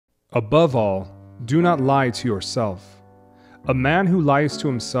Above all, do not lie to yourself. A man who lies to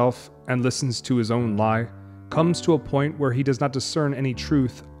himself and listens to his own lie comes to a point where he does not discern any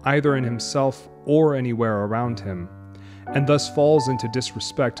truth either in himself or anywhere around him, and thus falls into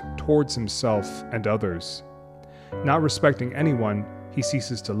disrespect towards himself and others. Not respecting anyone, he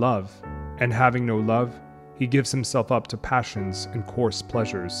ceases to love, and having no love, he gives himself up to passions and coarse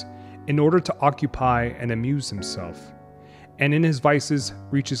pleasures, in order to occupy and amuse himself, and in his vices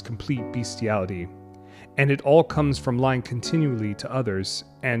reaches complete bestiality, and it all comes from lying continually to others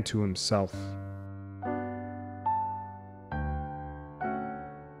and to himself.